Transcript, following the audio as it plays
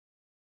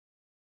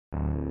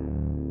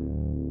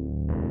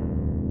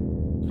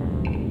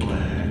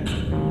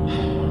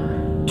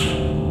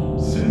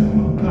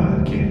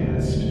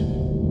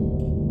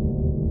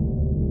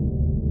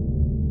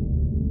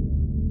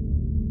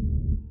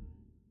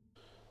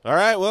All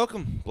right,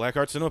 welcome. Black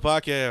Heart Cinema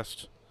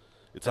Podcast.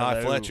 It's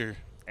I, Fletcher.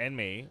 And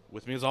me.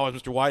 With me, as always,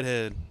 Mr.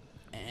 Whitehead.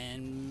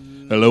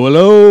 And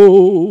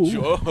hello.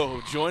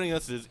 Joining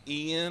us is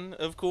Ian,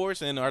 of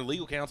course, and our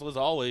legal counsel, as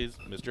always,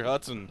 Mr.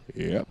 Hudson.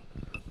 Yep.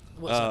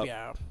 what's up,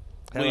 y'all?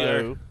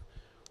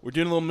 We're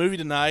doing a little movie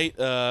tonight.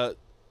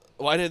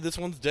 Whitehead, this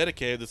one's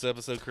dedicated, this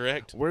episode,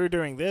 correct? We're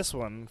doing this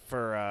one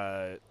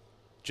for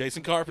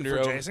Jason Carpenter.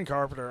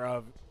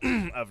 of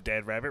of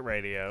Dead Rabbit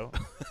Radio.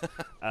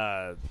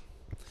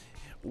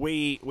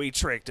 We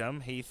tricked him.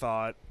 He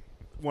thought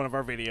one of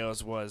our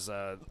videos was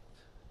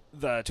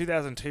the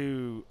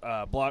 2002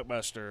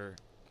 blockbuster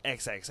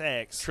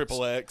XXX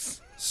XXx.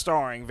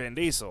 starring Vin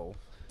Diesel.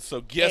 So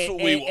guess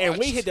what we watched? And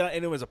we had done,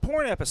 and it was a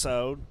porn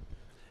episode.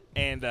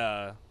 And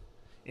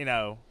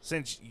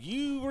since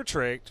you were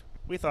tricked,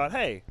 we thought,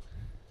 hey,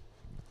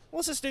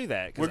 let's just do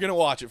that. We're gonna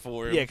watch it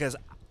for him. Yeah, because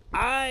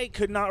I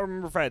could not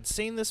remember if I had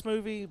seen this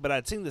movie, but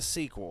I'd seen the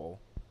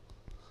sequel.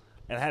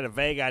 And I had a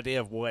vague idea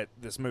of what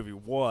this movie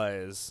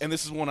was. And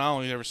this is one I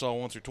only ever saw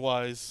once or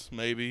twice,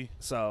 maybe.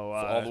 So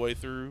all the way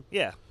through.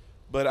 Yeah.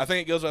 But I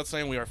think it goes without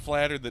saying we are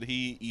flattered that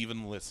he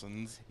even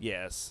listens.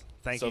 Yes.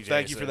 Thank you,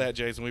 you for that,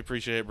 Jason. We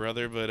appreciate it,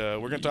 brother. But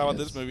we're going to talk about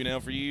this movie now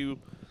for you.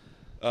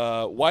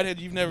 Whitehead,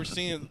 you've never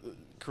seen it,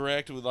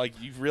 correct?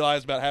 You've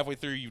realized about halfway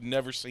through you've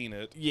never seen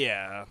it.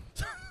 Yeah.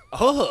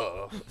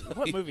 Oh.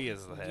 What movie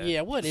is that?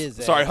 Yeah, what is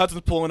that? Sorry,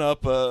 Hudson's pulling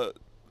up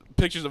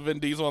pictures of Vin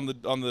Diesel on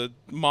the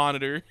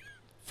monitor.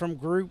 From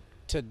Group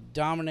to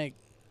Dominic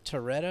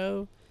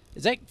Toretto?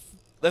 Is that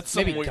That's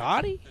maybe something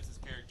Gotti? That's his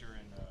character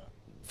in.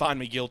 Find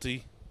Me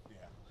Guilty.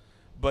 Yeah.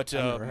 But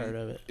I've never heard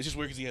of it. It's just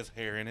weird because he has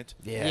hair in it.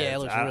 Yeah, it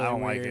looks really I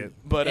don't weird. like it.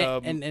 But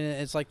and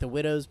it's like the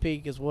Widow's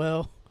Peak as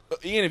well.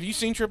 Ian, have you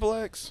seen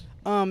XXX?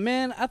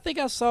 Man, I think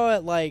I saw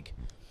it like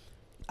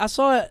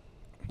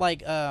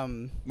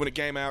When it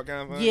came out,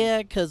 kind of thing? yeah,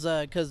 because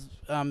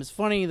it's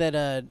funny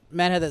that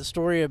Matt had that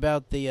story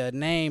about the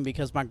name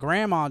because my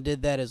grandma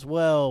did that as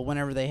well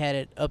whenever they had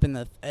it up in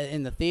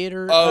the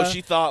theater. Oh,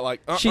 she thought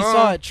she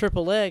saw it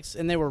XXX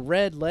and they were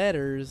red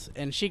letters,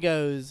 and she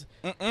goes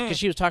because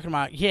she was talking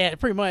about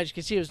pretty much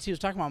because she was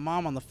talking to my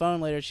mom on the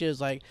phone later.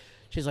 She's like,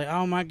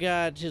 oh my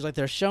god, she's like,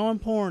 they're showing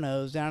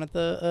pornos down at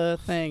the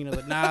thing, and I was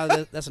like,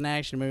 nah, that's an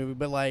action movie,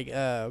 but like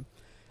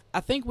I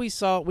think we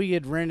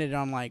had rented it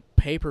on like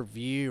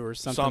pay-per-view or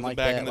something like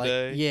back that. in the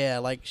day. Yeah,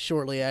 like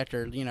shortly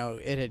after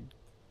it had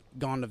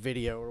gone to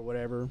video or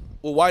whatever.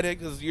 Well, Whitehead,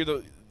 because you're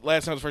the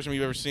last time, the first time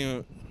you've ever seen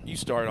it, you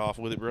start off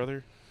with it,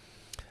 brother.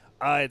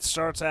 It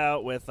starts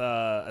out with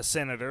a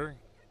senator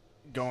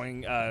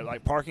going,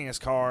 parking his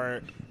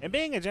car and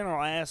being a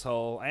general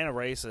asshole and a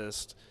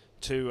racist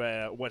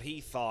to what he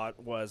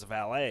thought was a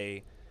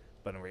valet,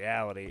 but in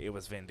reality, it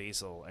was Vin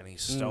Diesel, and he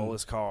stole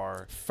his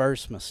car.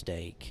 First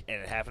mistake.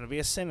 And it happened to be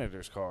a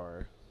senator's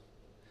car.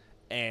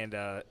 And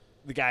the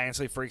guy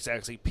instantly freaks out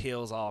because he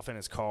peels off in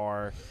his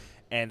car.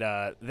 And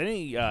then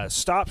he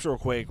stops real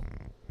quick.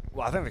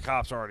 Well, I think the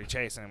cops are already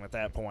chasing him at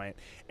that point.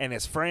 And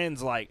his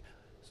friends,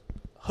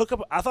 hook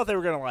up. I thought they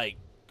were going to,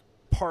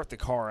 part the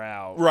car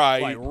out.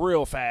 Right.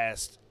 Real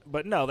fast.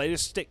 But no, they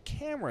just stick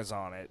cameras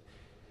on it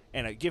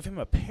and give him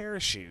a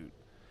parachute.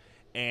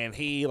 And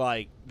he,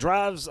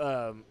 drives,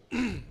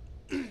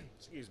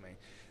 excuse me.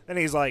 Then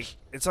he's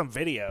it's some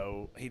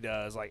video he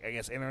does, I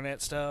guess,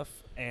 internet stuff.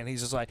 And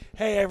he's just like,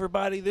 hey,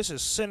 everybody, this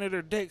is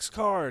Senator Dick's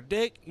car.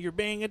 Dick, you're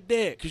being a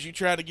dick. Because you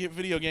tried to get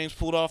video games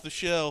pulled off the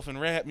shelf and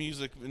rap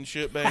music and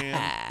shit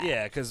banned.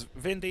 Yeah, because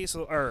Vin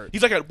Diesel,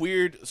 he's like a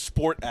weird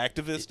sport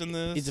activist in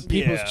this. He's a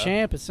people's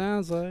champ, it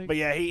sounds like. But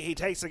yeah, he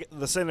takes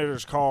the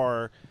senator's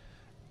car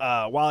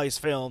while he's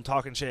filmed,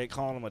 talking shit,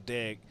 calling him a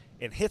dick,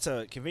 and hits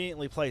a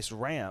conveniently placed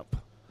ramp.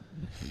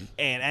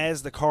 And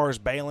as the car's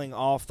bailing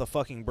off the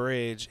fucking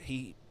bridge,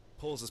 he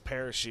pulls his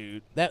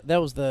parachute. That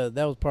was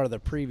part of the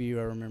preview,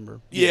 I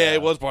remember. Yeah,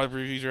 it was part of the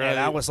previews, right? And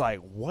I was like,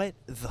 what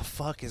the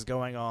fuck is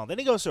going on? Then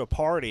he goes to a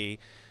party.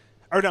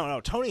 Or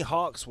no, Tony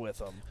Hawk's with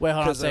him. Wait,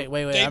 hold on a second.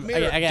 Wait. Dave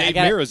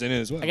Mirra's in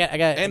it as well.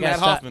 And Matt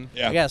Hoffman.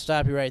 Yeah. I gotta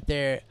stop you right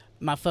there.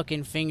 My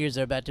fucking fingers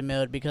are about to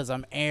melt because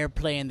I'm air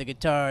playing the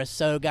guitar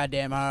so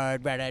goddamn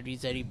hard right after you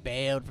said he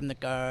bailed from the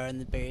car and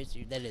the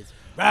parachute. That is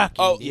rocking.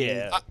 Oh, dude.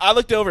 yeah. I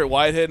looked over at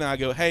Whitehead and I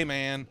go, hey,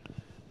 man.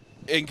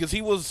 And because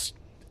he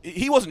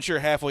wasn't sure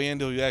halfway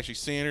into if he actually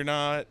seen it or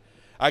not.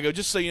 I go,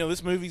 just so you know,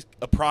 this movie's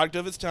a product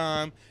of its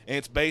time, and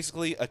it's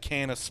basically a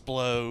can of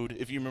Splode,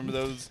 if you remember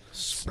those.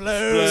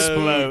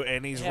 Splode.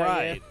 And he's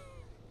right. Yeah.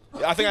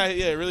 I think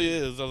it really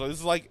is. I was like, this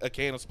is like a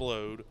can of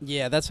Splode.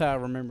 Yeah, that's how I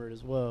remember it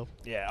as well.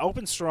 Yeah,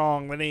 open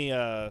strong.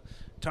 Then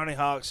Tony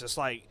Hawk's just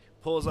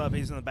pulls up.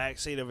 He's in the back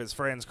seat of his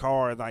friend's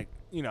car, and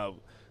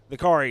the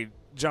car he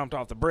jumped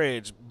off the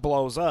bridge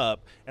blows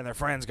up, and their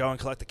friends go and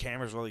collect the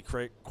cameras really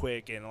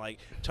quick, and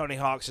Tony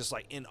Hawk's just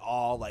in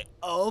awe,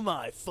 oh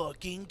my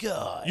fucking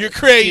god, You're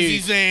crazy,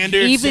 Dude,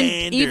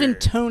 Xander. Even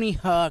Tony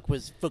Hawk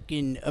was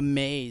fucking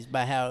amazed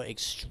by how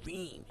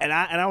extreme. And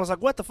I was like,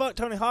 what the fuck,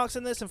 Tony Hawk's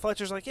in this? And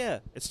Fletcher's like, yeah,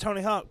 it's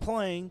Tony Hawk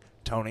playing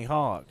Tony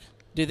Hawk.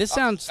 Dude, this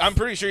sounds. I'm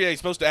pretty sure he's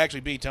supposed to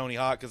actually be Tony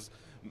Hawk because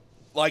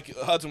like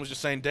Hudson was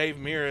just saying, Dave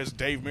Mirra is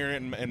Dave Mirra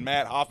and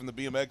Matt Hoffman, the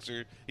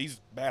BMXer.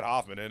 He's Matt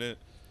Hoffman in it.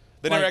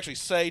 They never actually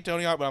say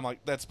Tony Hawk, but I'm like,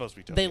 that's supposed to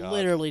be Tony Hawk. They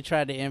literally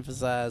tried to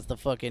emphasize the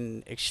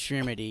fucking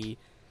extremity.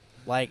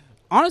 Like,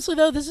 honestly,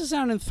 though, this is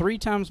sounding 3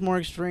 times more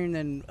extreme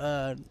than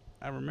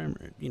I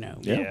remember,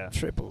 Yeah.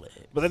 Triple X.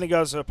 But then he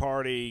goes to a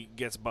party,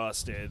 gets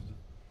busted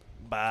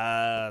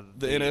by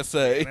The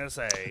NSA.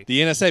 NSA.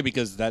 The NSA,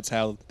 because that's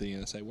how the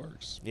NSA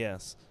works.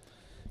 Yes.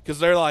 Because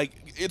they're like,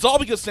 it's all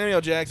because Samuel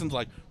Jackson's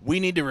like,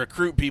 we need to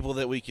recruit people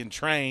that we can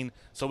train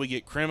so we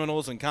get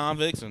criminals and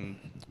convicts and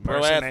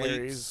pro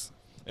athletes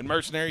and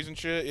mercenaries and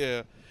shit.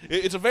 Yeah.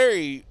 It's a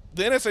very,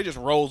 the NSA just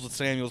rolls with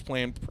Samuel's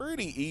plan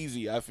pretty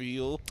easy, I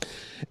feel.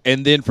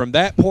 And then from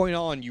that point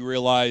on, you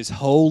realize,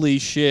 holy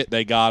shit,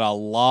 they got a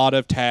lot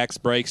of tax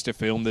breaks to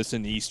film this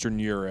in Eastern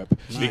Europe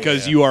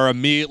because you are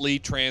immediately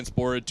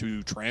transported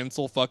to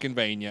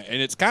Transylvania.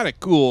 And it's kind of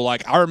cool.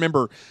 Like, I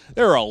remember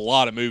there are a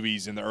lot of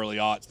movies in the early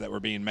aughts that were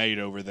being made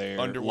over there.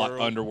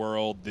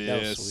 Underworld,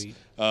 this,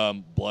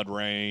 Blood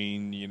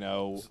Rain,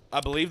 I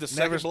believe the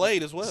second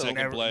Blade as well.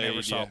 Second Blade,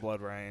 never saw Blood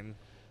Rain.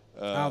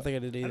 I don't think I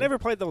did either. I never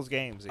played those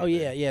games either. Oh,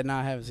 yeah. No,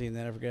 I haven't seen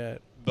that. I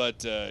forgot.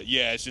 But,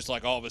 yeah, it's just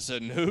like all of a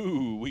sudden,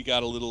 ooh, we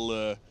got a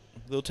little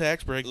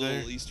tax break there.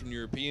 Little Eastern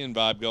European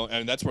vibe going.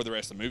 And that's where the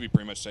rest of the movie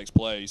pretty much takes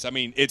place. I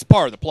mean, it's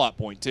part of the plot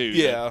point, too.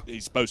 Yeah.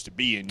 He's supposed to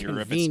be in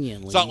Europe.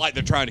 Conveniently. It's not like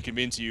they're trying to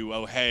convince you,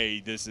 oh,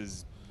 hey, this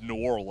is New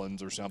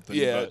Orleans or something.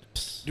 Yeah.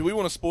 But Do we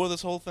want to spoil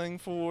this whole thing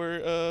for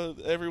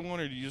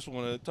everyone, or do you just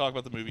want to talk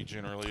about the movie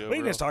generally? We overall?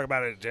 can just talk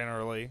about it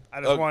generally. I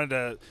just wanted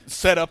to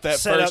set up that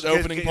first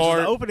opening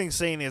part. The opening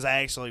scene is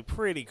actually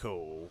pretty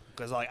cool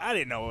because, like, I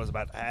didn't know what was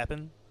about to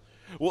happen.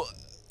 Well,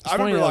 I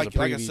funny remember, that was a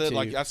like I preview, said, too.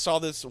 like I saw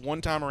this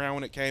one time around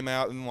when it came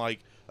out, and like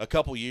a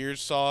couple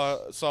years saw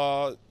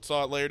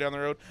it later down the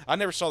road. I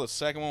never saw the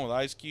second one with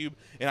Ice Cube,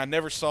 and I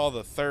never saw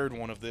the third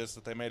one of this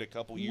that they made a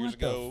couple years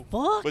ago.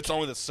 Fuck? But it's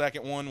only the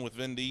second one with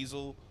Vin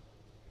Diesel.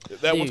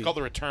 That one's called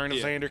The Return of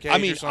Xander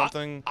Cage or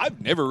something.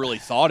 I've never really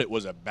thought it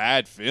was a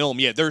bad film.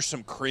 Yeah, there's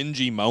some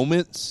cringy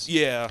moments.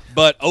 Yeah.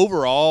 But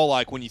overall,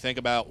 like when you think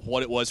about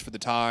what it was for the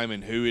time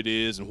and who it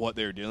is and what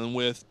they're dealing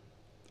with,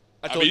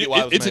 I told you why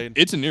it was made.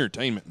 It's an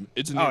entertainment.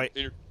 It's an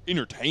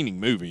entertaining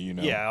movie,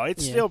 Yeah,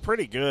 it's still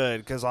pretty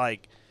good because,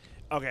 like,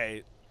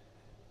 okay,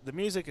 the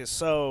music is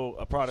so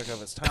a product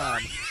of its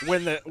time.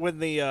 when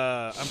the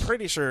I'm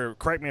pretty sure.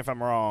 Correct me if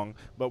I'm wrong,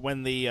 but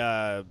when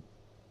the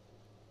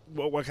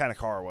what kind of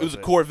car was it? It was a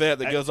Corvette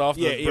that goes off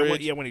the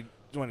bridge.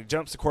 When he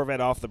jumps the Corvette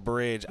off the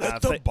bridge,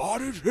 Let the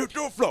bodies hit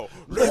the floor.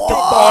 Let the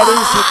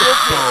bodies hit the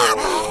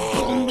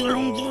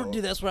floor.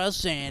 Dude, that's what I was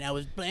saying. I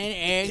was playing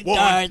air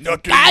Woman, guitars.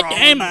 nothing God wrong.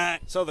 damn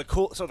it. So the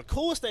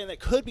coolest thing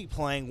that could be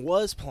playing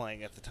was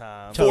playing at the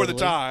time. For the Totally.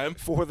 time.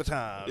 For the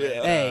time.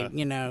 Yeah.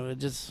 Hey,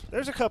 just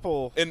There's a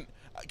couple. And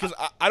because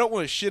I don't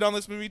want to shit on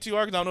this movie too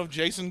hard, because I don't know if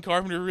Jason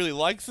Carpenter really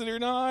likes it or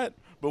not,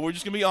 but we're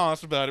just going to be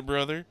honest about it,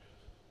 brother.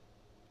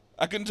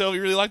 I couldn't tell if he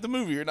really liked the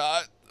movie or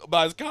not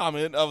by his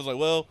comment. I was like,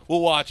 well,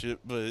 we'll watch it,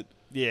 but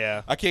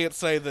Yeah. I can't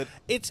say that.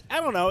 I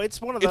don't know. It's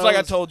one of those. It's like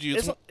I told you.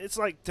 It's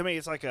like, to me,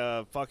 it's like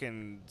a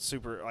fucking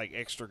super, like,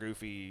 extra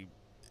goofy,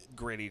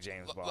 gritty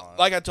James Bond.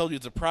 Like I told you,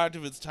 it's a product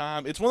of its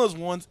time. It's one of those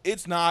ones,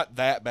 it's not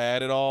that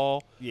bad at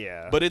all.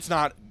 Yeah. But it's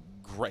not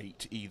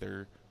great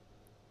either.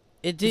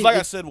 it did. Like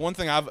I said, one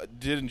thing I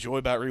did enjoy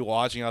about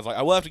rewatching, I was like,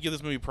 I will have to give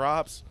this movie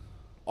props.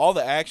 All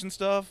the action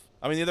stuff,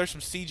 I mean, there's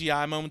some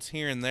CGI moments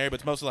here and there, but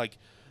it's mostly like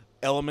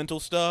elemental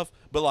stuff.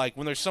 But like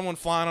when there's someone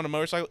flying on a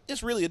motorcycle,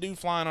 it's really a dude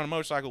flying on a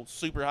motorcycle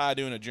super high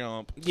doing a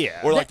jump. Yeah.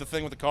 Or like the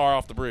thing with the car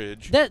off the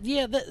bridge.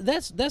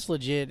 That's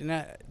legit, and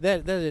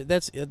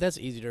that's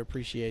easy to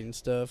appreciate and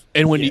stuff.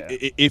 And when Yeah.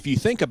 if you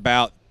think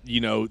about,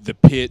 the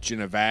pitch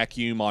in a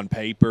vacuum on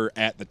paper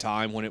at the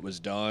time when it was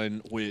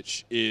done,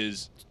 which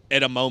is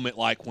at a moment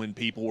like when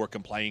people were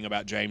complaining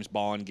about James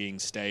Bond getting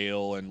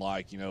stale and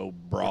like,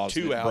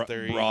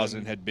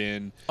 Brosnan had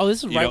been. Oh,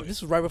 this is right.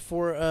 This was right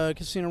before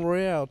Casino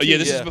Royale. Too. Yeah,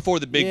 this is before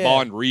the big Yeah.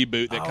 Bond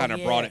reboot that Oh, kind of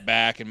yeah. brought it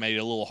back and made it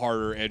a little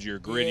harder, edgier,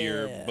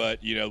 grittier. Yeah.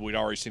 But we'd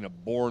already seen a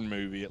Bourne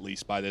movie at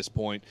least by this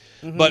point.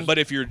 Mm-hmm. But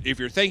if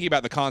you're thinking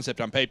about the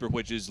concept on paper,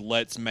 which is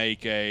let's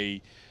make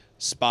a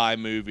spy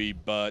movie,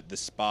 but the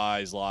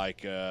spy's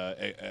like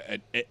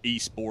an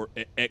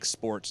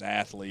ex-sports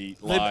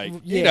athlete, like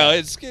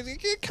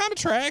it kind of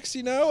tracks.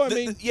 I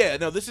mean,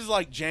 this is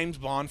like James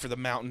Bond for the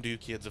Mountain Dew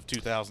kids of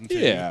 2002.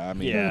 yeah, I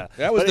mean, Yeah.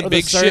 that was But the it-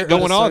 big the shit surge-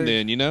 going the on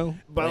surge-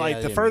 then. But, like,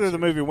 Yeah, the yeah, further makes the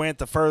movie went,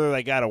 the further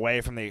they got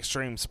away from the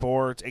extreme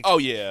sports. Oh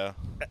yeah.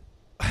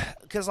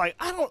 Because, like,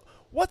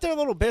 what their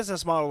little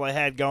business model they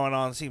had going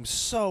on seems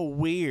so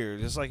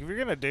weird. It's like, if you're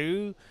going to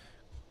do...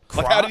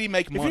 Like, how did he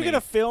make If money? you're going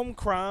to film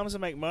crimes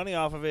and make money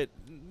off of it,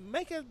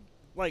 make it,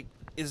 like,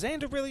 is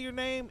Xander really your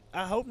name?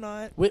 I hope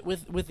not.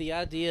 With the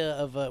idea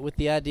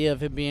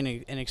of him being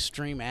an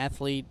extreme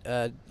athlete,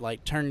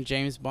 like turning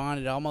James Bond,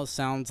 it almost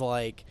sounds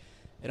like,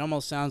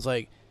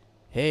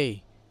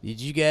 hey, did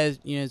you guys,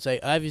 it's like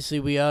obviously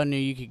we all knew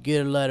you could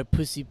get a lot of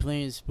pussy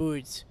playing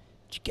sports.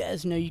 Did you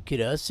guys know you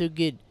could also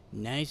get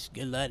nice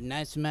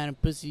amount of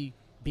pussy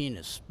being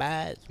a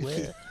spy as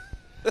well?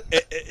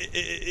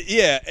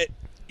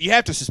 You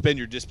have to suspend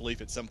your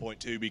disbelief at some point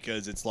too,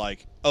 because it's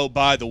like, oh,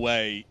 by the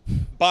way,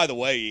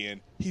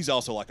 Ian, he's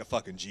also like a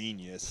fucking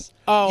genius.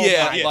 Oh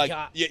yeah, my like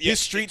God. his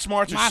street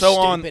smarts My are so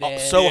on, stupid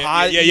ass. so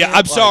high. Yeah. I'm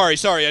like,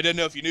 sorry. I didn't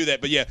know if you knew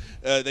that, but yeah,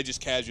 they just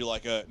casual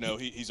like, no,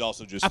 he's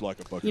also just like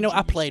a fucking. You know,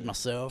 I genius. played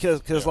myself.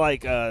 Because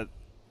like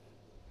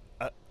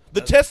the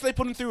tests they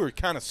put him through are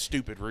kind of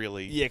stupid,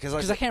 really. yeah,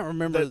 because I can't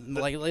remember.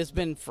 Like it's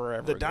been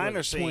forever. the diner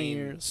like 20 scene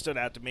years. stood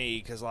out to me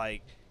because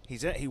like he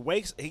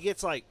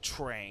gets like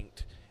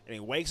tranked and he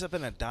wakes up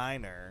in a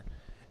diner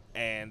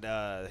and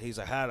he's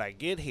like, how did I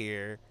get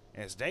here?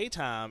 And it's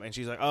daytime and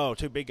she's like, oh,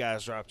 two big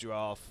guys dropped you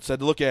off. Said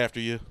to look after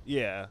you.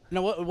 Yeah,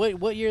 No,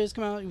 what year has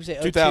come out? You say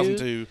 02?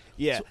 2002.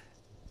 yeah.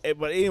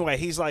 But anyway,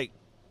 he's like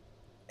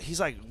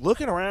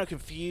looking around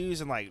confused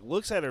and like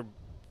looks at her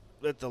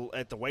at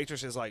the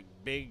waitress's like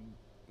big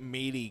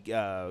meaty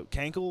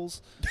cankles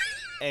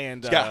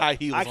and She's got high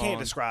heels I can't on.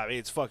 describe it.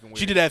 It's fucking weird.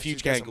 She did have huge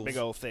She's got some cankles. big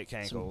old thick Some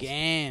cankles.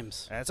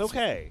 games. That's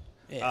okay.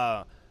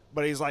 Yeah.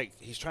 But he's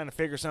trying to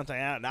figure something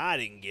out, and I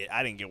didn't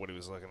get what he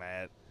was looking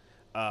at.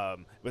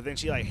 But then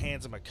she like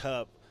hands him a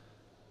cup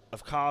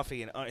of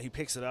coffee, and he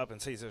picks it up and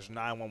sees there's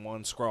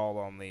 911 scrawled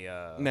on the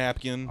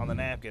Napkin. on the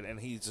napkin, and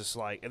he's just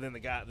like, and then the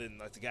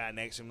guy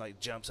next to him like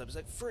jumps up, he's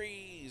like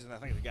freeze, and I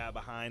think the guy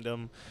behind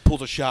him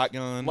Pulls a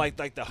shotgun. like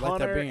the they're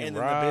hunter being and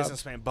then robbed. the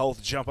businessman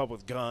both jump up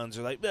with guns.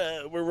 They're like,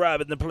 we're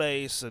robbing the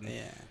place, and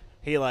Yeah.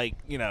 he like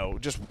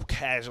just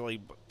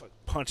casually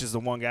punches the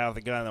one guy with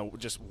the gun and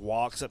just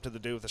walks up to the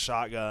dude with the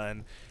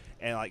shotgun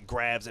and like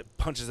grabs it,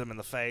 punches him in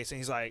the face, and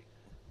he's like,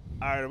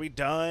 all right, are we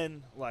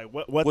done? Like,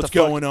 what? What's the fuck?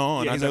 going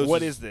on? Yeah, I he's know like, what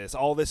this is this?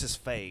 All this is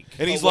fake.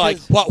 and he's Oh, like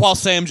While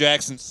Sam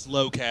Jackson's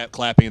slow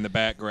clapping in the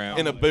background.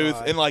 in a booth,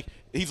 and like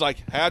he's like,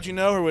 "How'd you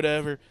know?" or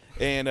whatever.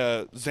 And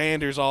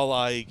Xander's all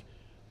like,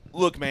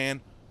 "Look,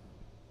 man.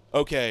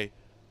 Okay,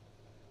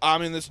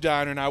 I'm in this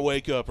diner and I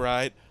wake up,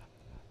 right?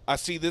 I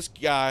see this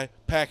guy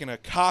packing a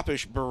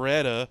copish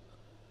Beretta,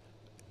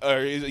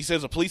 or he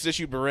says a police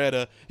issued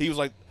Beretta. He was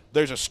like,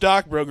 there's a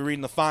stockbroker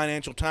reading the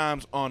Financial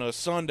Times on a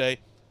Sunday.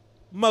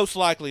 Most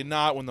likely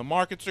not when the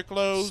markets are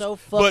closed. So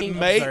fucking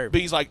but observant.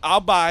 he's like,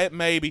 I'll buy it,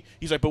 maybe.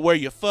 He's like, but where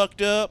you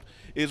fucked up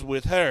is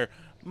with her.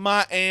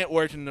 My aunt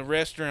worked in the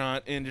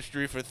restaurant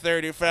industry for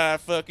 35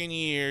 fucking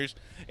years,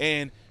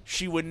 and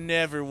she would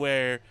never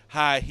wear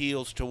high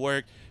heels to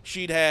work.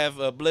 She'd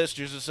have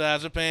blisters the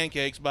size of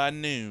pancakes by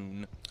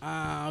noon."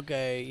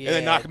 Okay, yeah. And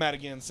then knock him out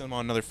again and send him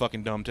on another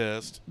fucking dumb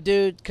test.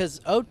 Dude, because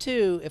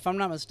 02, if I'm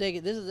not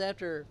mistaken, this is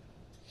after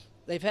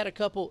they've had a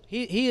couple.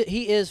 He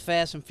is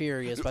Fast and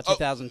Furious by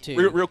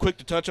 2002. Real quick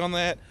to touch on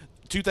that.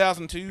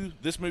 2002,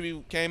 this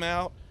movie came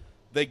out.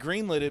 They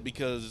greenlit it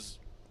because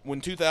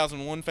when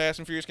 2001 Fast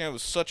and Furious came out, it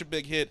was such a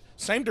big hit.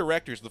 Same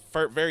directors, the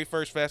very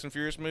first Fast and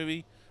Furious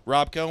movie,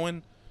 Rob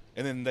Cohen,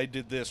 and then they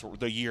did this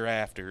the year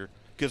after.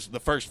 Because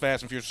the first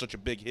Fast and Furious was such a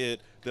big hit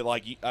that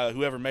like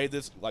whoever made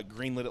this like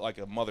greenlit it like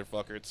a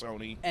motherfucker at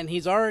Sony. And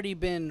he's already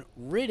been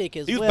Riddick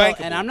as He was well.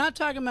 bankable. And I'm not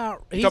talking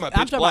about. You're talking about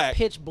I'm Pitch talking Black. about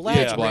Pitch Black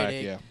Yeah. Riddick. Black,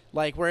 yeah.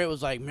 Like where it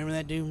was like, remember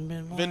that dude?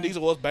 Vin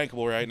Diesel was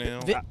bankable right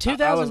now. Vi- I was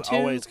 2002.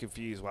 always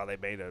confused why they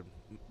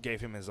gave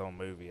him his own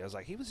movie. I was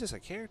like, he was just a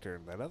character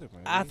in that other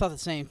movie. I thought the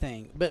same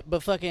thing. But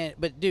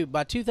dude,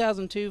 by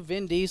 2002,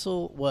 Vin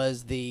Diesel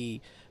was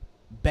the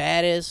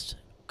baddest,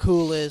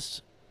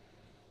 coolest,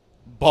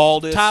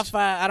 Baldest. top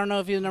 5. I don't know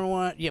if he's number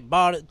 1. Yeah,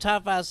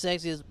 top 5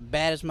 sexiest,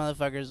 baddest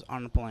motherfuckers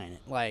on the planet.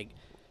 Like,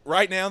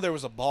 Right now, there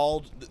was a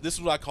bald. This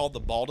is what I called the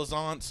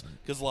baldazance,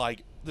 because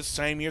like the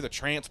same year, the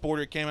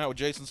Transporter came out with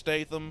Jason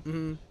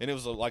Statham, and it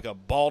was like a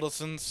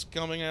baldescence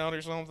coming out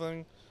or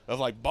something of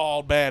like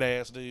bald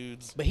badass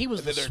dudes. but he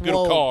was And the then they're good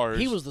swole. cars.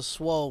 He was the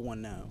swole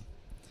one though.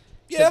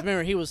 Yeah.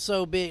 Remember, he was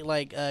so big.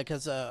 Like,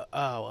 because yeah,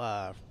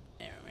 man,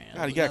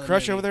 God, you got a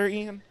crush over there,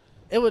 Ian?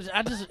 It was.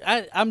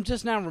 I'm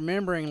just now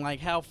remembering like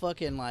how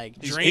fucking like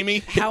Dreamy.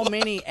 how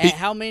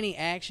many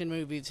action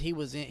movies he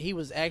was in. He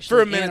was actually For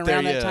a in minute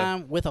around there, that yeah.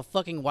 time with a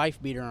fucking wife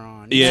beater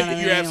on. Yeah, know what I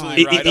you're mean?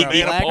 absolutely Like, right. A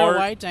man black or apart.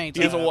 white tank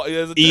He has top. he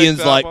has a Ian's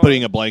tank like top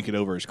putting on. a blanket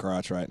over his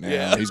crotch right now.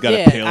 Yeah. He's got Yeah,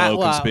 a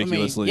pillow I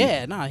conspicuously. mean,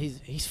 yeah, no, he's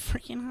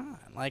freaking hot.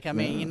 Like, I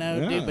mean,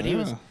 dude, but he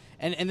was,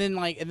 and then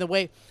like in the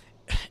way,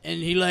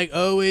 and he like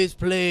always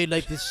played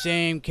like the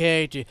same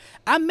character.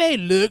 I may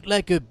look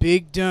like a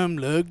big dumb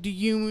lug to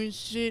you and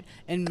shit,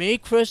 and may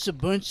crush a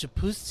bunch of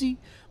pussy,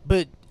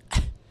 but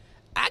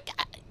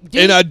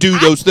dude, And I do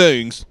those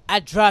things. I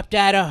dropped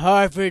out of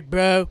Harvard,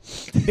 bro,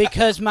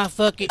 because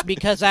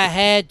because I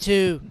had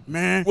to,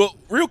 man. Well,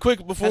 real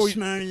quick before How we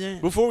smart is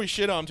that? before we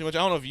shit on him too much, I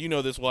don't know if you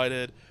know this,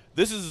 Whitehead.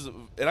 This is,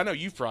 and I know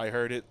you've probably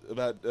heard it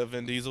about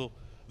Vin Diesel.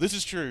 This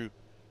is true.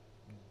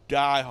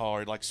 Die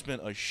Hard, like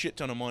spent a shit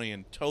ton of money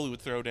and totally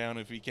would throw down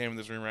if he came in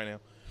this room right now.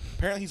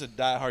 Apparently, he's a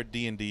die-hard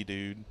D&D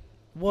dude.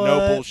 What?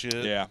 No bullshit.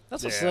 Yeah.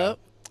 That's what's Yeah. up.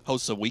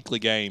 Hosts a weekly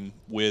game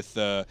with,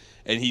 and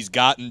he's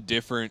gotten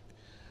different.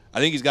 I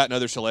think he's gotten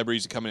other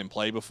celebrities to come in and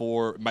play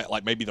before,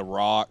 like maybe The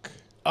Rock,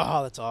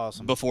 Oh, that's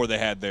awesome. before they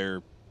had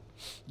their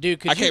Dude,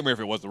 I can't remember if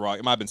it was The Rock.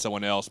 It might have been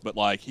someone else, but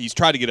like he's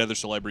tried to get other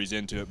celebrities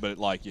into it. But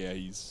like, yeah,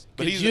 he's.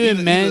 But Could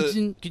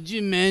you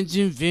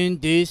imagine Vin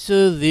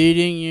Diesel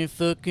leading your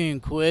fucking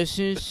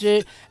question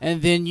shit,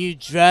 and then you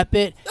drop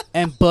it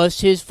and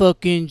bust his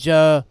fucking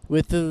jaw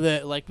with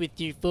with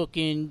your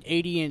fucking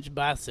 80-inch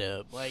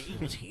bicep? Like, it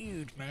was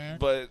huge, man.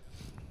 But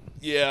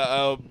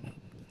yeah,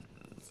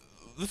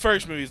 the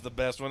first movie is the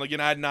best one. Again,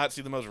 I had not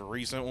seen the most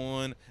recent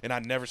one, and I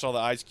never saw the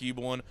Ice Cube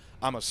one.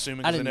 I'm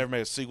assuming because they never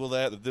made a sequel to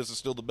that this is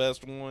still the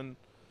best one.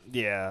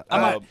 Yeah, I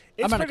might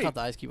it's have pretty. caught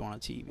the Ice Cube on a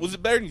TV. Was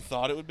it better than you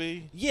thought it would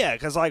be? Yeah,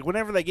 because like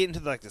whenever they get into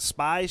like the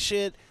spy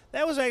shit,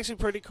 that was actually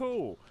pretty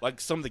cool.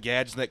 Like some of the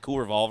gadgets in that cool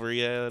revolver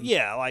he had?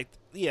 Yeah,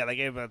 they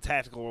gave him a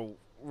tactical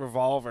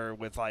revolver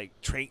with like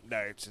trait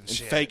darts and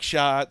shit. Fake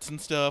shots and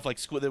stuff, like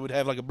that would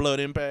have like a blood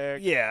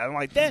impact. Yeah, and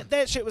like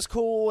that shit was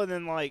cool. And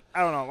then like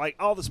I don't know, like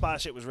all the spy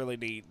shit was really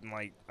neat. And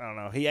like I don't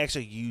know, he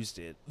actually used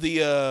it.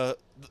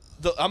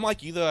 I'm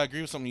like you though. I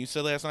agree with something you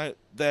said last night.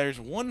 There's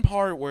one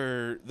part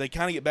where they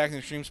kind of get back in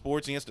extreme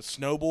sports, and he has to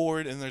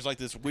snowboard, and there's like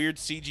this weird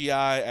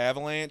CGI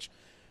avalanche.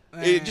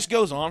 It just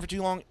goes on for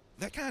too long.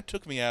 That kind of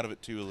took me out of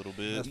it too a little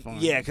bit. That's fine.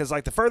 Yeah, because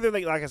like the further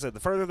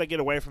they get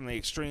away from the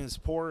extreme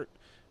sport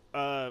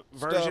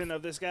version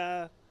of this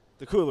guy,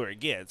 the cooler it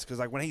gets. Because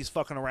like when he's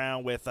fucking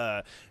around with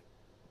the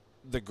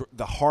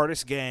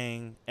hardest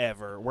gang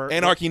ever,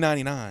 Anarchy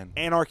 99.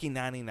 Anarchy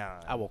 99.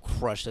 I will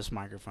crush this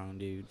microphone,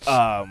 dude.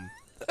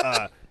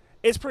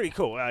 It's pretty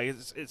cool.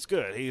 It's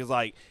good. He's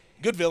like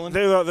Good villain.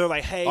 They're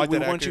like, hey, like we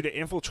that want actor. you to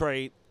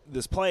infiltrate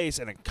this place,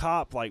 and a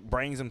cop like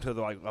brings him to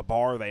a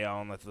bar they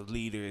own that the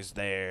leader is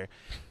there,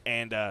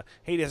 and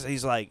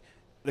he's like,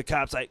 the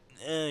cop's like,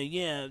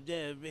 yeah,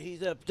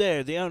 he's up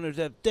there, the owner's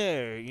up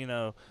there, you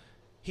know,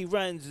 he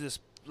runs this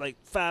like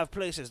 5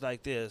 places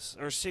like this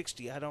or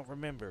 60, I don't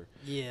remember.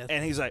 Yeah.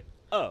 And he's like,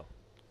 oh.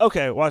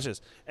 Okay, watch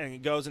this. And he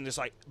goes and just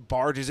like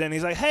barges in.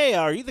 He's like, "Hey,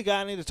 are you the guy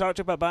I need to talk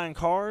to about buying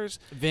cars?"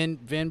 Vin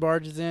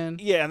barges in.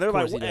 Yeah, and they're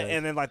like, Of course he does.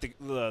 and then like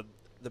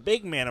the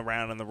big men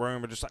around in the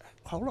room are just like,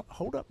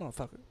 hold up,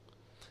 motherfucker.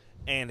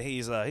 And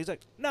he's like,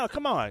 "No,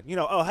 come on, you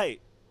know, oh hey,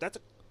 that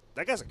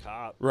guy's a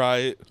cop."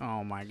 Right.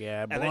 Oh my god,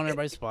 And blowing then-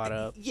 everybody's spot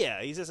up.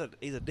 Yeah, he's a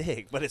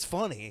dick, but it's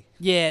funny.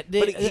 Yeah,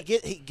 But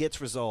he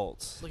gets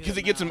results. Because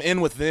it gets him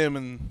in with them,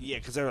 and Yeah,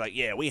 because they're like,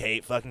 yeah, we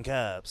hate fucking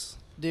cops.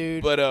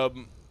 dude. but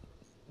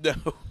no.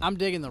 I'm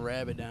digging the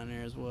rabbit down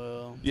there as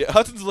well. Yeah,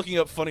 Hudson's looking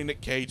up funny Nick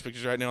Cage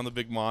pictures right now on the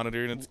big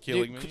monitor, and it's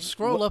killing Dude, me.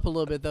 scroll up a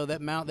little bit though.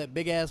 That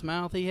big ass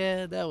mouth he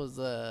had, that was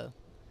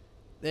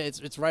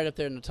it's right up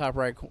there in the top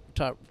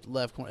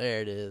left corner.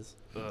 There it is.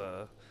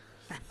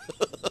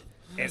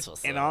 That's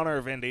what's In up. honor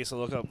of Vin Diesel,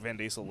 look up Vin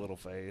Diesel little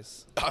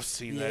face. I've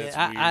seen that. Yeah, It's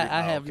weird.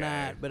 I have Okay.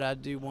 not, but I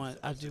do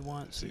want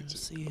to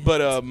see it.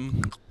 But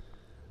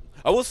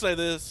I will say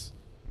this: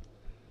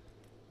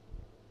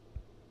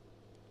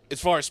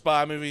 as far as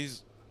spy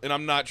movies, and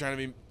I'm not trying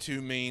to be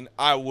too mean,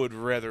 I would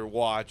rather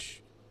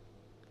watch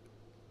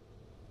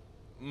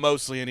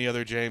mostly any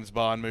other James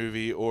Bond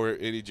movie or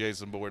any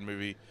Jason Bourne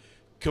movie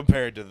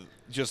compared to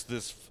just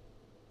this,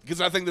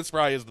 because I think this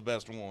probably is the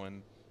best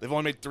one. They've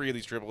only made 3 of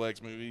these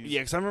XXX movies.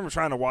 Yeah, because I remember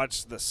trying to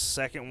watch the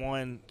second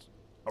one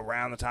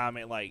around the time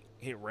it like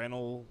hit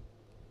rental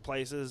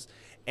places,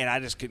 and I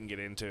just couldn't get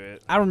into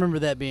it. I remember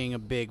that being a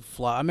big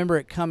flop. I remember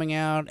it coming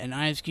out, and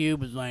Ice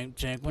Cube was like,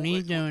 "Check what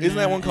he's doing." Isn't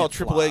that one and called it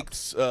flopped.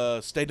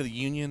 XXX State of the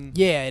Union?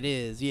 Yeah, it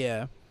is.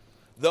 Yeah.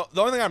 The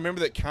only thing I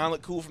remember that kind of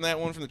looked cool from that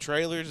one from the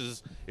trailers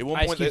is at one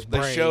Ice point Cube's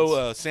they show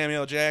braids. Samuel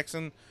L.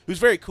 Jackson, who's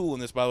very cool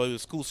in this, by the way, with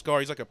his cool scar.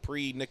 He's like a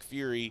pre-Nick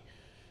Fury.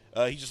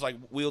 He just like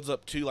wields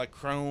up 2 like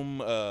chrome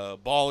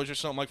ballers or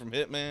something like from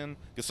Hitman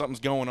because something's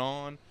going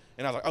on.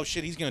 And I was like, oh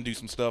shit, he's gonna do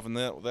some stuff in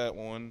that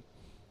one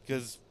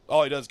because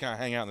all he does is kind of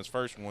hang out in this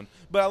first one.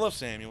 But I love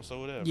Samuel, so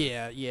whatever.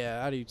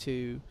 Yeah, I do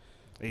too.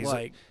 He's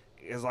Like-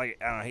 it's like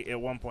I don't know,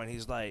 at one point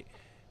he's like,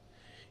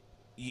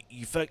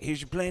 "You fuck.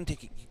 Here's your plane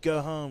ticket. You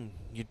go home.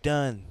 You're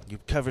done. Your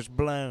cover's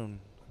blown."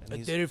 And I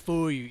he's, did it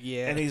for you.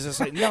 Yeah. and he's just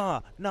like,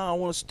 "Nah, I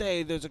want to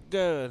stay. There's a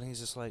girl." And he's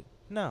just like,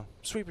 "No,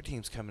 sweeper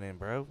team's coming in,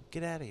 bro.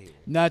 Get out of here."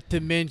 Not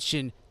to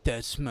mention,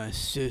 that's my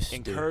sister.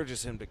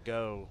 Encourages him to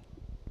go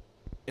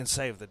and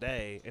save the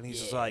day. And he's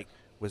just like,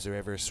 "Was there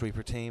ever a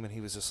sweeper team?" And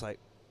he was just like,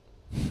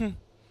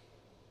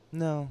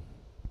 "No,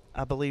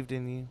 I believed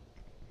in you.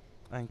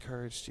 I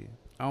encouraged you."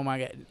 Oh my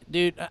god,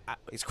 dude!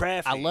 He's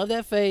crafty. I love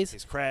that face.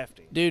 He's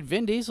crafty. Dude,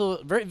 Vin Diesel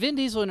in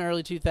the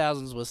early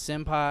 2000s was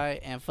senpai,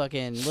 and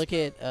fucking look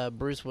at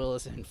Bruce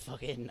Willis and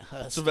fucking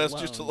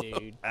Sylvester Stallone, Stallone.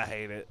 dude. I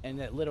hate it. And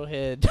that little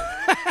head,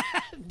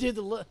 dude,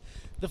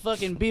 the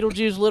fucking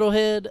Beetlejuice little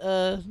head,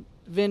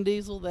 Vin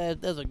Diesel.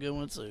 That's a good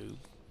one too.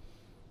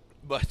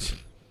 But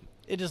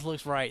It just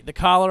looks right. The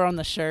collar on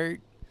the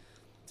shirt.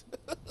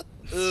 I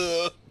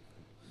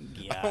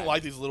Yeah, don't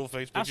like these little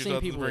face I've pictures. seen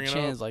Hudson's people with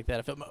bringing chins up. like that.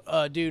 I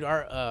feel, dude,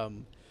 our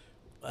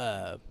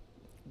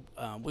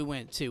we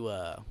went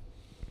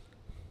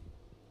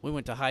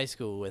to high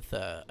school with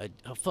a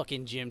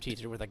fucking gym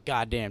teacher with a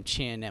goddamn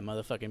chin that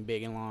motherfucking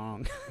big and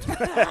long.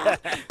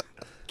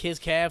 his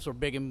calves were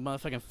big and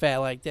motherfucking fat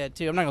like that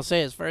too. I'm not gonna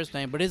say his first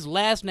name, but his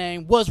last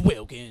name was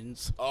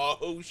Wilkins.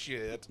 Oh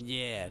shit!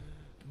 Yeah.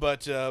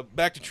 But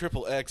back to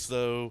Triple X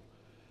though.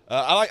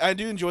 I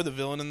do enjoy the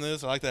villain in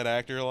this. I like that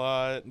actor a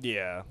lot.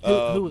 Yeah.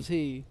 Who was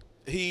he?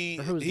 He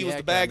Or who was the was the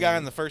actor, bad guy I mean?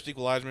 in the first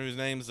Equalizer movie. His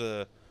name's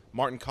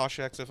Martin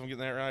Koschex, if I'm getting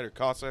that right, or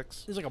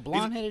Cossacks. He's like a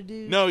blonde-headed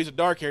dude. No, he's a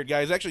dark-haired guy.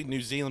 He's actually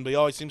New Zealand, but he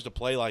always seems to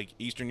play like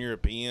Eastern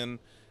European.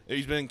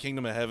 He's been in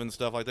Kingdom of Heaven,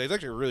 stuff like that. He's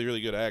actually a really,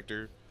 really good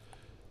actor.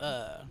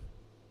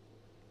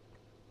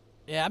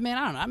 Yeah, I mean,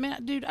 I don't know. I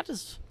mean, dude,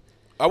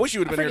 I wish you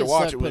would have been here to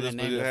watch it with us, putting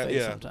but a name to a it face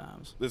yeah,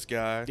 sometimes. this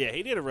guy. Yeah,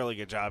 he did a really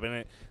good job in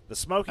it. The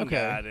smoking Okay.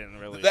 guy didn't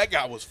really. That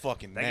guy was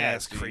fucking That guy's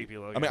nasty. creepy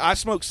looking. I mean, I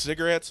smoke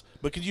cigarettes,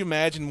 but could you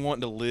imagine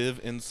wanting to live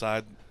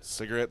inside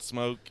cigarette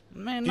smoke?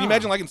 Man, Can no. you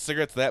imagine liking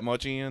cigarettes that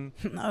much, Ian?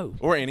 No.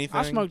 Or anything?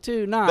 I smoke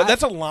too. Nah.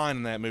 That's a line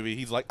in that movie.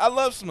 He's like, I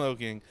love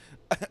smoking.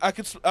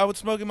 I would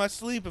smoke in my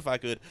sleep if I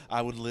could.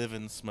 I would live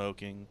in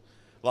smoking.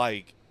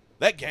 Like,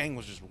 that gang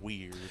was just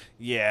weird.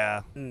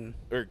 Yeah.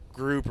 Or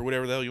group, or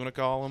whatever the hell you want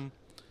to call them.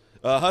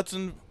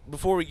 Hudson,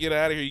 before we get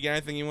out of here, you got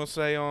anything you want to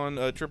say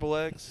on Triple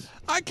X?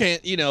 I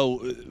can't.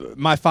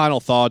 My final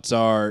thoughts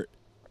are,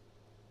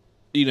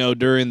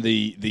 during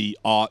the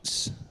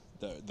aughts,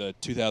 the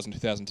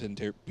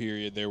 2000-2010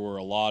 period, there were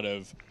a lot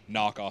of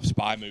knockoff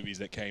spy movies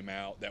that came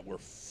out that were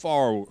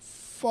far,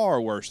 far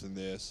worse than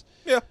this.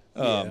 Yeah.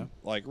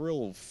 Like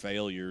real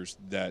failures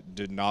that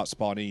did not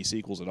spawn any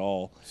sequels at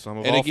all. Some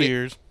of And all again-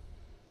 fears.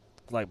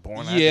 Like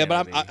Born Yeah,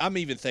 but Identity. I'm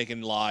even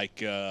thinking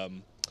like,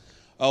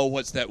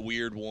 what's that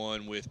weird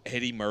one with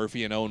Eddie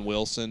Murphy and Owen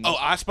Wilson? Oh,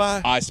 I Spy?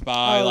 I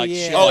Spy, Oh, like yeah.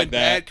 shit Oh, like and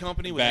that. Bad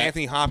Company with Bad-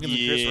 Anthony Hopkins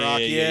and Chris Yeah, Rock.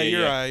 Yeah,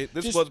 you're yeah. right.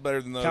 This Just was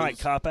better than those. Kind of like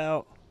Cop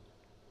Out.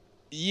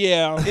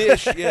 Yeah,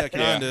 Ish, yeah,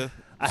 kind of.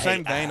 I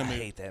Same vein of movie.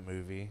 hate that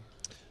movie.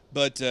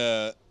 but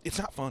It's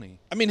not funny.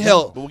 I mean,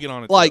 hell, But we'll get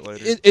on it like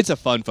later. it's a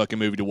fun fucking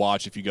movie to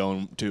watch if you go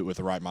into it with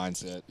the right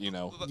mindset.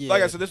 Yeah.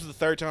 Like I said, this is the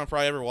third time I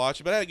probably ever watched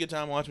it, but I had a good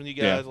time watching with you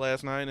guys Yeah.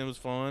 last night, and it was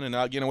fun. And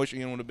again, I wish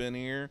Ian would have been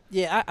here.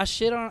 Yeah, I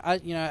shit on. I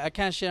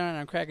kind of shit on it.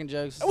 I'm cracking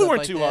jokes. And We stuff weren't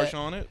like too that. harsh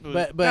on it.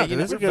 But No, you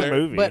know, it's a good fair.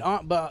 movie.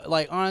 But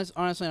like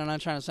honestly, I'm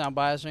not trying to sound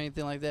biased or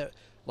anything like that.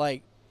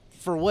 Like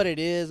for what it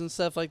is and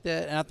stuff like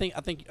that. And I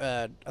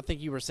think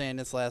you were saying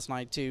this last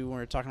night too when we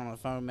were talking on the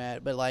phone,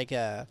 Matt. But like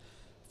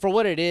for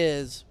what it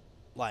is,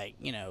 like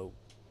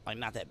like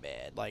not that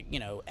bad. Like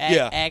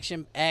Yeah.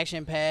 action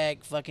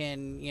pack,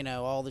 fucking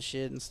all the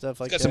shit and stuff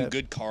like It's got that. some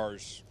good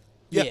cars.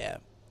 Yeah.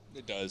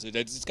 It does.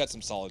 It's got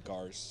some solid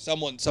cars.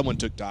 Someone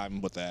took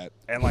time with that,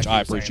 And like which I you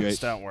were saying, the appreciate.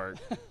 stunt work.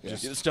 Yeah,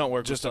 the stunt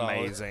work was Just solid.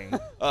 amazing.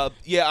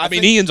 Yeah, I mean,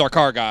 think- Ian's our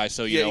car guy,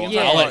 so Yeah, I'll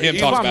yeah, let him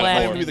he's talk why I'm about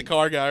laughing. it to more. be the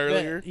car guy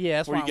earlier. Yeah,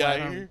 that's before why you got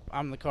I'm, here.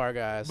 I'm the car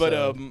guy. But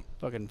so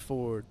fucking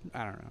Ford.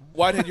 I don't know.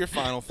 Whitehead, your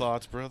final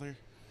thoughts, brother?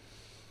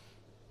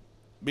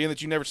 Being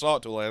that you never saw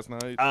it till last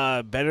night.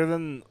 Better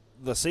than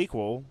the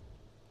sequel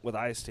with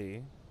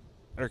Ice-T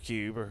or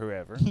Cube or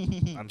whoever.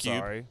 I'm Cube.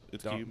 sorry.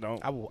 It's don't, Cube.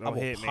 Don't, I will don't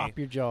hit pop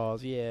me. your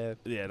jaws. Yeah.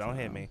 Yeah, don't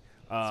hit me.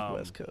 It's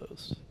West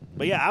Coast.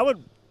 But yeah, I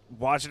would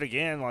watch it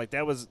again. Like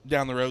that was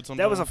Down the road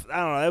sometime. I don't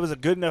know. That was a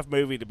good enough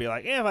movie to be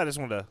like, yeah, if I just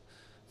want to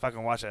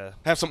fucking watch a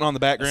Have something on the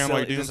background while silly,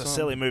 you're doing just a something.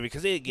 silly movie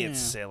because it gets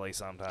Yeah. silly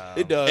sometimes.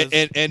 It does.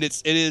 And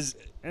it is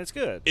and it's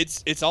good.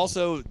 it's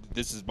also,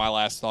 this is my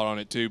last thought on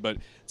it too, but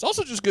it's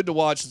also just good to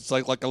watch. It's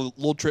like a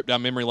little trip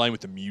down memory lane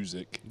with the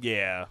music.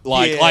 Yeah.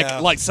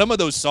 Like some of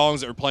those songs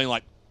that were playing,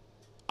 like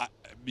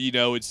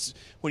it's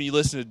when you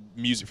listen to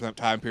music from that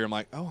time period, I'm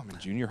like, oh, I'm in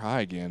junior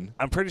high again.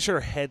 I'm pretty sure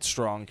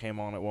Headstrong came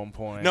on at one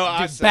point. No,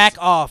 I Dude, said, back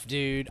off,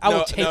 dude. I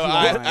will take you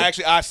I, on.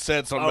 actually, I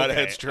said something about Okay.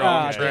 Headstrong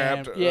Ah, and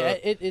Trapped. damn. Yeah,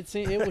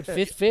 it would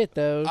fit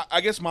though.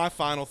 I guess my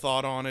final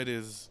thought on it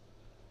is,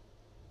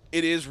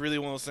 it is really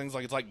one of those things.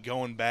 Like it's like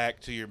going back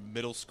to your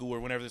middle school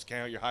or whenever this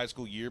came out, your high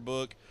school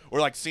yearbook,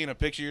 or like seeing a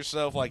picture of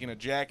yourself like in a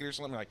jacket or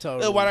something. Like,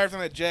 Totally. oh, why did I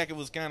think that jacket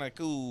was kind of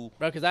cool?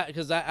 Bro, because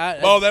I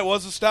Oh, that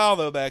was the style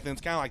though back then.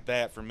 It's kind of like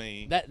that for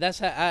me. that's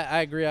how I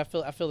agree. I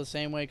feel the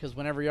same way because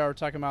whenever y'all were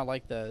talking about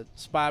like the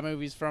spy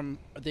movies from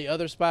the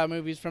other spy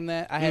movies from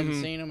that, I hadn't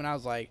Mhm. seen them, and I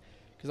was like,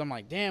 because I'm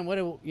like, damn,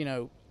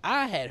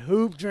 I had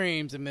hoop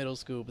dreams in middle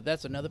school, but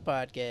that's another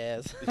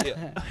podcast.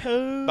 Yeah.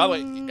 By the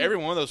way, every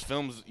one of those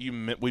films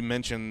we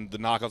mentioned the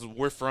knockoffs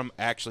were from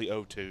actually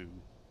 02.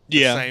 The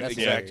Yeah. same That's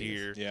exact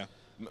hilarious. year. Yeah.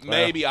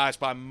 Maybe I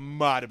Spy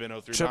might have been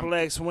 03. Triple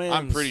X wins.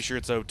 I'm pretty sure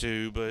it's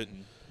 02, but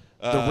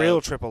The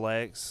real Triple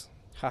X.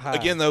 Haha.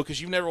 again though,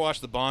 because you've never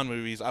watched the Bond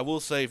movies, I will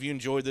say if you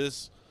enjoyed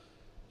this,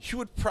 you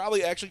would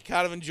probably actually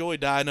kind of enjoy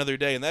Die Another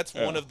Day, and that's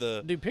one of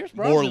the dude, Pierce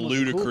More Brosnan was a cool-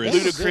 ludicrous.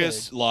 that was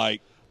Ludicrous. good.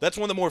 Like, that's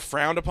one of the more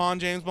frowned upon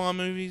James Bond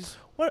movies.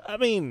 What I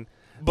mean,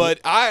 But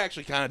I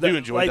actually kind of do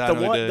enjoy like Die the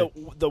Another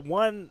one Day. the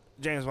one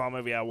James Bond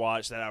movie I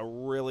watched that I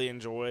really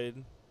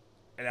enjoyed,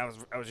 and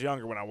I was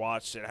younger when I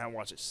watched it. I haven't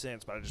watched it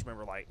since, but I just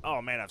remember like,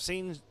 oh man, I've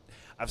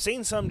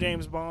seen some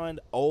James Bond,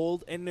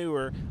 old and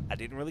newer. I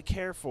didn't really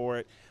care for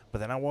it, but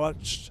then I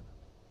watched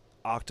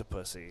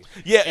Octopussy.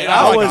 Yeah, And and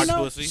I like was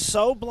Octopussy.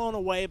 so blown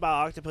away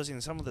by Octopussy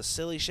and some of the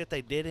silly shit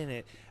they did in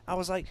it. I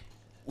was like,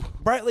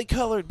 brightly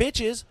colored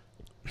bitches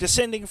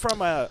descending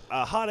from a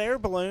hot air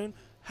balloon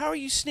How are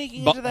you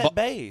sneaking Bo- into that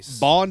base?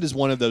 Bond is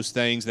one of those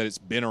things that it's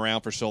been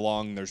around for so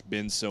long. There's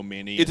been so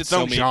many. It's its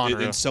so own many,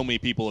 genre. and so many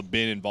people have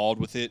been involved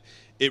with it.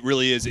 It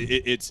really is.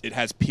 It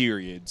has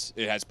periods.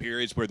 It has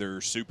periods where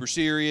they're super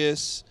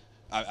serious.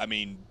 I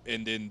mean,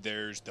 and then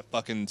there's the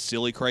fucking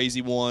silly,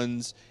 crazy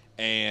ones,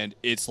 and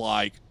it's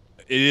like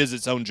it is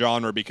its own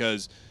genre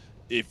because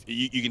if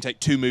you can take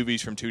two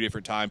movies from two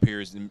different time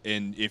periods,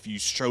 and if you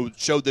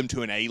showed them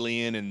to an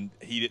alien and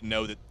he didn't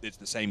know that it's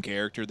the same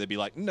character, they'd be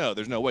like, no,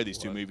 there's no way these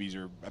two movies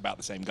are about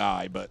the same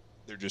guy, but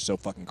they're just so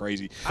fucking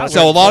crazy.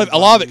 So a lot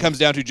of it comes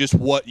down to just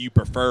what you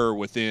prefer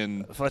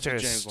within. Fletcher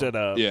has James stood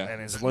up Yeah.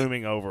 and is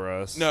looming over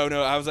us. No,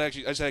 I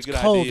just had a good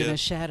Cold idea. in a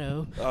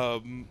shadow.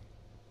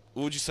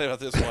 What would you say about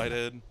this,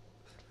 Whitehead?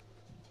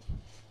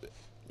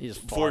 He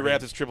just Before we farted.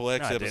 wrap this XXX No, I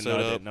didn't. episode No, I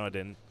up, didn't. No, I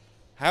didn't.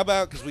 how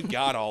about, because we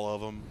got all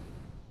of them,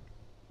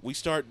 we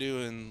start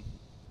doing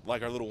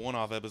like our little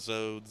one-off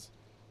episodes.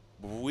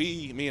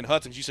 Me and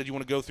Hudson, you said you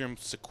want to go through them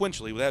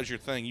sequentially. That was your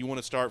thing. You want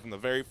to start from the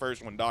very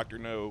first one, Dr.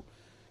 No,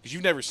 because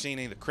you've never seen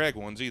any of the Craig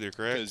ones either,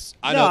 correct?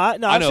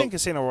 I've seen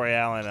Casino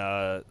Royale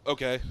and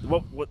Okay.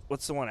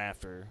 what's the one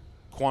after?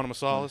 Quantum of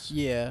Solace,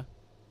 Yeah.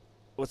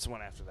 What's the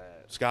one after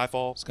that?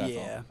 Skyfall.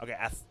 Yeah. Okay,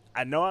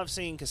 I know I've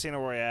seen Casino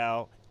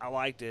Royale. I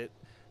liked it.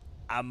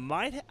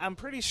 I'm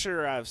pretty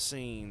sure I've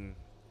seen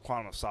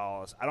Quantum of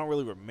Solace. I don't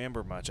really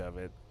remember much of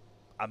it.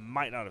 I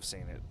might not have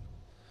seen it.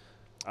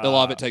 A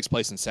lot of it takes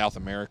place in South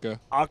America.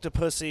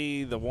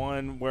 Octopussy, the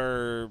one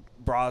where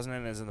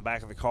Brosnan is in the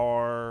back of the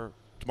car.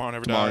 Tomorrow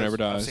Never Tomorrow Dies. Never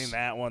Dies. I've seen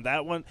that one.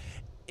 That one,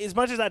 as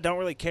much as I don't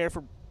really care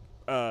for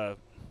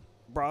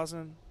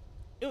Brosnan,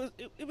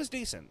 it was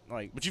decent.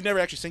 Like, But you've never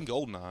actually seen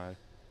Goldeneye.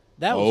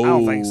 That was. I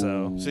don't think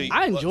so. See,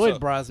 I enjoyed so-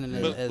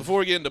 Brosnan But as before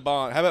we get into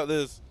Bond, how about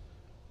this?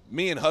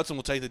 Me and Hudson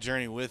will take the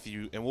journey with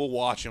you, and we'll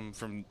watch them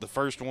from the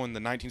first one, the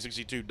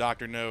 1962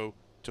 Dr. No,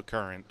 to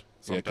current.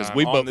 Yeah, because sometime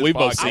we've on this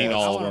both podcast. seen I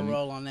all of want them. to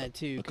roll on that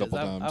too a couple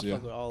I times, yeah.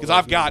 fuck with all Because those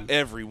I've got movies.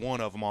 every one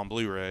of them on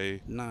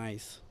Blu-ray.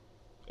 Nice.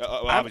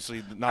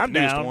 Obviously, not I'm the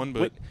newest down. one,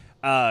 but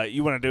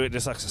You want to do it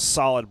just like a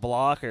solid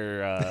block, or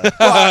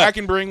well, I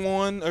can bring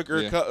one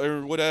or Yeah.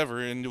 or whatever,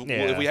 and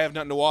if we have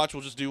nothing to watch,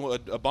 we'll just do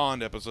a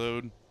Bond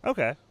episode.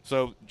 okay.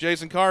 So,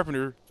 Jason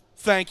Carpenter,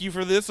 thank you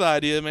for this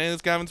idea, man.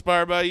 It's kind of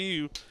inspired by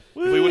you.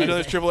 If we would have done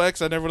this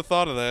XXX, I never would have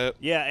thought of that.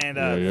 Yeah, and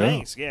Yeah.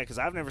 thanks. Yeah, because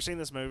I've never seen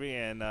this movie,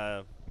 and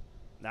now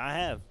I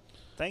have.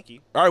 Thank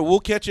you. All right, we'll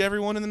catch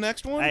everyone in the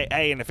next one.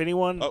 Hey, and if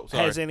anyone Oh,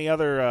 sorry. has any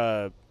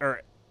other,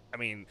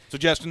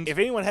 Suggestions if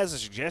anyone has a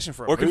suggestion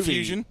for a or movie,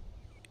 confusion,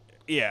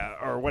 yeah,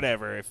 or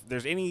whatever. If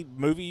there's any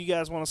movie you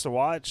guys want us to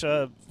watch,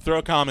 throw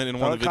a comment in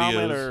throw one a of the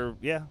comment, videos. or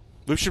yeah.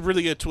 We should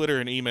really get Twitter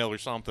and email or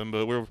something,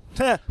 but we're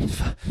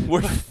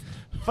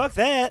Fuck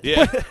that.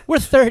 yeah. We're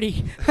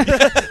 30.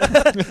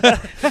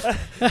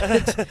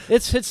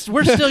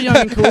 We're still young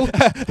and cool.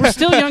 We're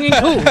still young and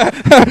cool.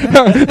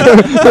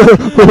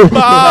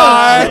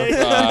 Bye.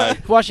 Bye.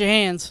 Wash your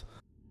hands.